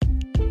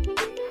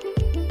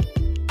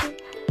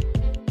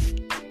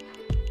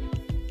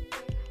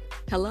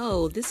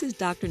Hello, this is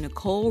Dr.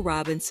 Nicole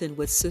Robinson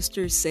with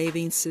Sisters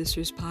Saving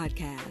Sisters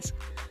podcast,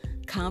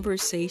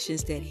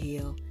 Conversations That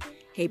Heal.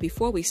 Hey,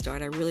 before we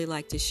start, I really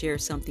like to share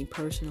something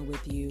personal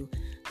with you,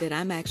 that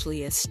I'm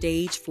actually a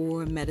stage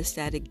 4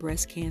 metastatic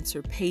breast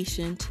cancer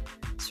patient,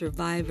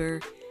 survivor,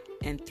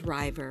 and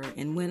thriver.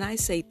 And when I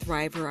say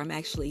thriver, I'm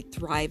actually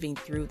thriving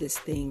through this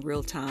thing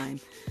real time.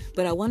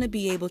 But I want to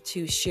be able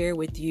to share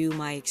with you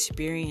my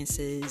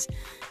experiences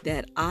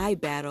that I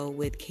battle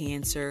with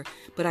cancer.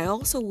 But I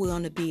also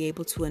want to be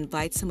able to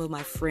invite some of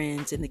my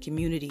friends in the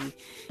community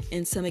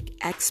and some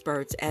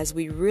experts as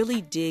we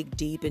really dig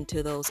deep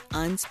into those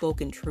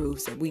unspoken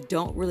truths that we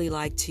don't really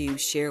like to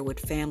share with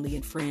family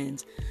and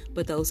friends,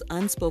 but those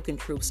unspoken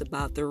truths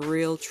about the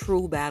real,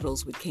 true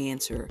battles with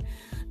cancer.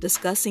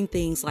 Discussing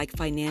things like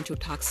financial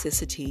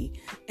toxicity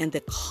and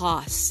the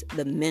costs,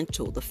 the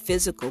mental, the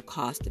physical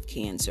cost of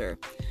cancer.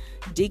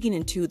 Digging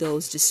into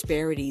those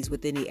disparities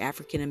within the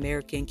African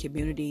American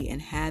community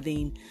and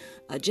having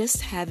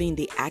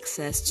the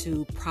access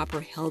to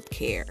proper health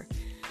care.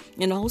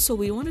 And also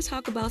we want to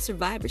talk about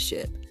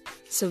survivorship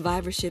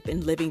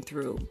and living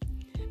through.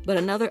 But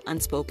another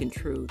unspoken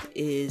truth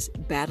is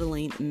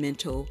battling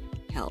mental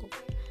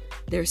health.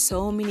 There's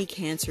so many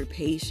cancer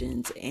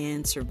patients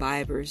and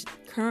survivors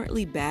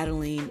currently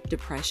battling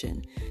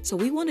depression. So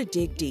we want to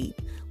dig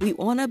deep. We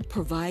want to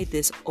provide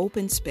this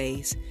open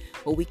space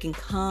where we can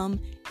come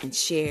and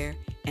share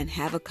and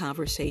have a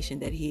conversation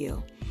that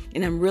heals.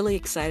 And I'm really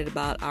excited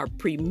about our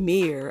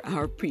premiere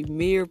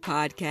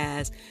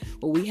podcast,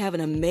 where we have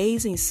an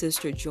amazing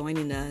sister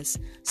joining us,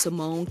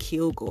 Simone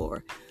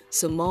Kilgore.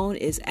 Simone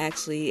is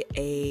actually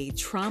a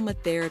trauma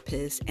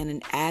therapist and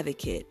an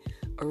advocate,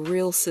 a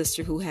real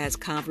sister who has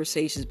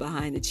conversations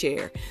behind the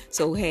chair.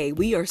 So, hey,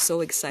 we are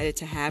so excited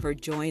to have her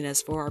join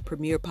us for our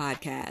premiere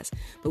podcast.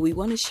 But we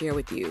want to share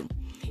with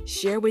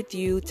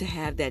you to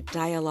have that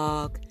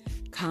dialogue,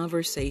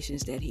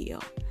 conversations that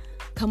heal.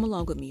 Come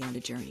along with me on the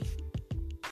journey.